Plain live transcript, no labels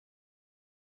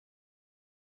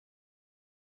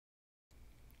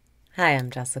Hi,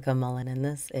 I'm Jessica Mullen, and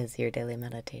this is your daily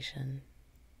meditation.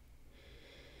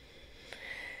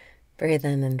 Breathe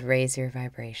in and raise your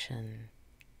vibration.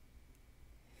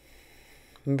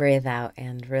 Breathe out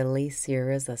and release your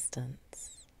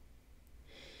resistance.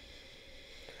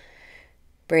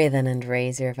 Breathe in and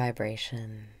raise your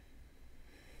vibration.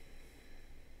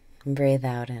 Breathe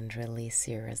out and release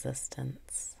your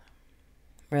resistance.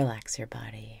 Relax your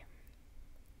body.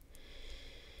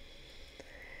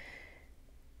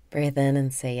 Breathe in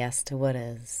and say yes to what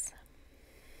is.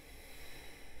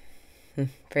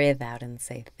 Breathe out and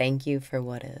say thank you for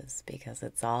what is, because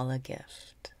it's all a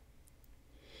gift.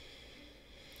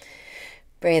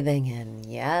 Breathing in,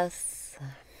 yes.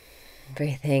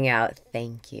 Breathing out,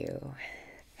 thank you.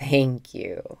 Thank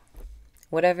you.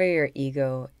 Whatever your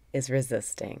ego is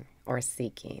resisting or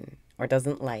seeking or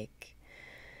doesn't like,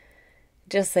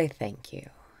 just say thank you.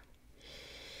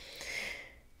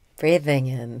 Breathing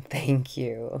in, thank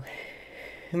you.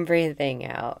 Breathing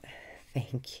out,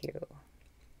 thank you.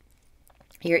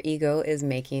 Your ego is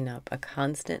making up a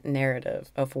constant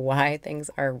narrative of why things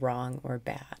are wrong or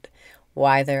bad,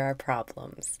 why there are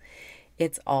problems.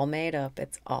 It's all made up,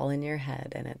 it's all in your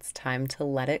head, and it's time to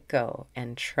let it go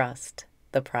and trust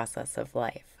the process of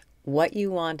life. What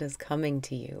you want is coming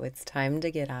to you. It's time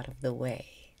to get out of the way.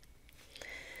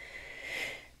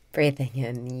 Breathing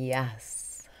in, yes.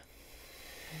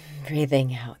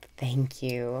 Breathing out, thank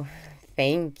you.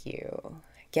 Thank you.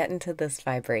 Get into this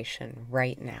vibration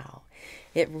right now.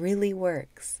 It really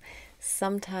works.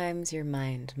 Sometimes your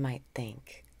mind might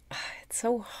think, it's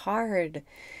so hard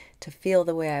to feel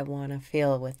the way I want to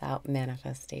feel without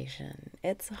manifestation.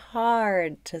 It's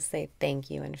hard to say thank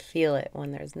you and feel it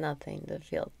when there's nothing to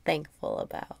feel thankful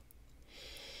about.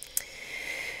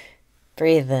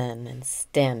 Breathe in and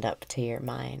stand up to your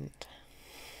mind.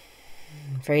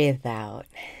 Breathe out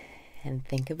and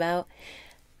think about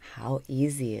how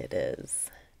easy it is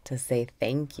to say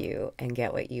thank you and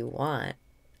get what you want,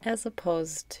 as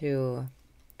opposed to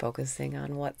focusing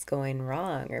on what's going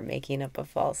wrong or making up a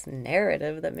false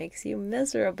narrative that makes you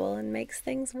miserable and makes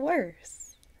things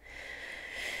worse.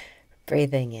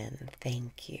 Breathing in,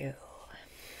 thank you.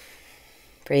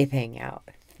 Breathing out,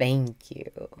 thank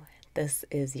you. This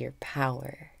is your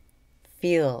power.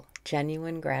 Feel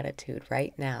genuine gratitude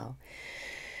right now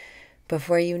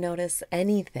before you notice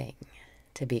anything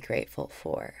to be grateful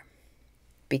for.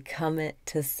 Become it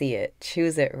to see it.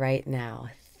 Choose it right now.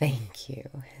 Thank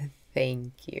you.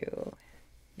 Thank you.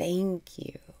 Thank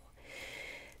you.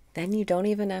 Then you don't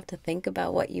even have to think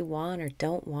about what you want or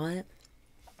don't want.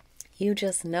 You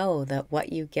just know that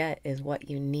what you get is what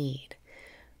you need.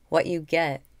 What you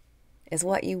get is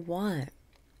what you want,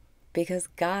 because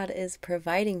God is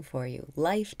providing for you.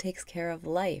 Life takes care of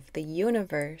life. The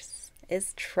universe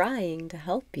is trying to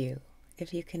help you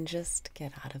if you can just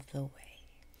get out of the way.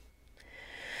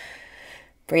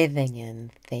 Breathing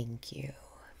in, thank you.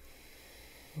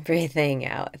 Breathing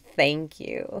out, thank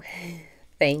you.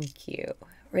 Thank you.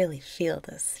 Really feel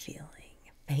this feeling.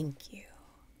 Thank you.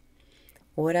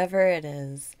 Whatever it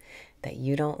is that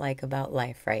you don't like about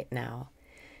life right now,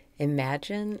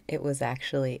 imagine it was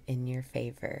actually in your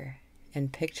favor,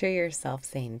 and picture yourself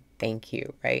saying thank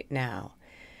you right now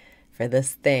for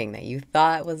this thing that you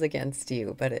thought was against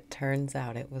you, but it turns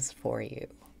out it was for you.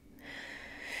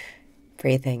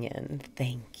 Breathing in,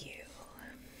 thank you.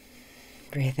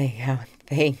 Breathing out,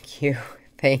 thank you.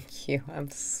 Thank you. I'm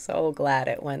so glad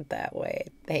it went that way.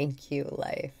 Thank you,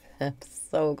 life. I'm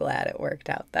so glad it worked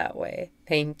out that way.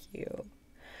 Thank you.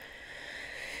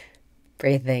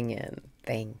 Breathing in,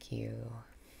 thank you.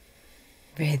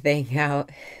 Breathing out,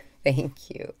 thank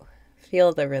you.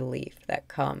 Feel the relief that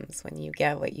comes when you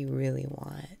get what you really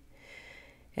want.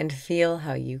 And feel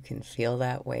how you can feel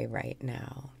that way right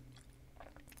now.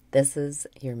 This is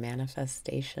your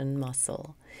manifestation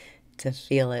muscle, to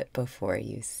feel it before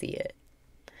you see it.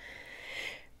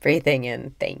 Breathing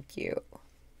in, thank you.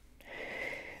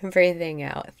 Breathing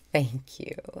out, thank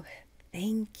you.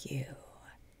 Thank you.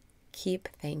 Keep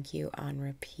thank you on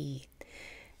repeat.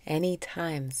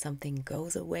 Anytime something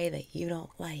goes away that you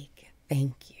don't like,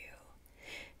 thank you.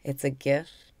 It's a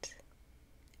gift,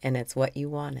 and it's what you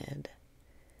wanted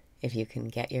if you can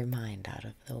get your mind out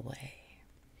of the way.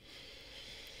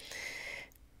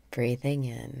 Breathing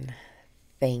in,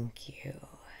 thank you.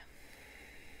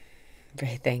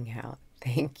 Breathing out,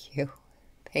 thank you.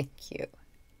 Thank you.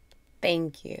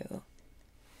 Thank you.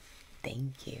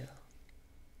 Thank you.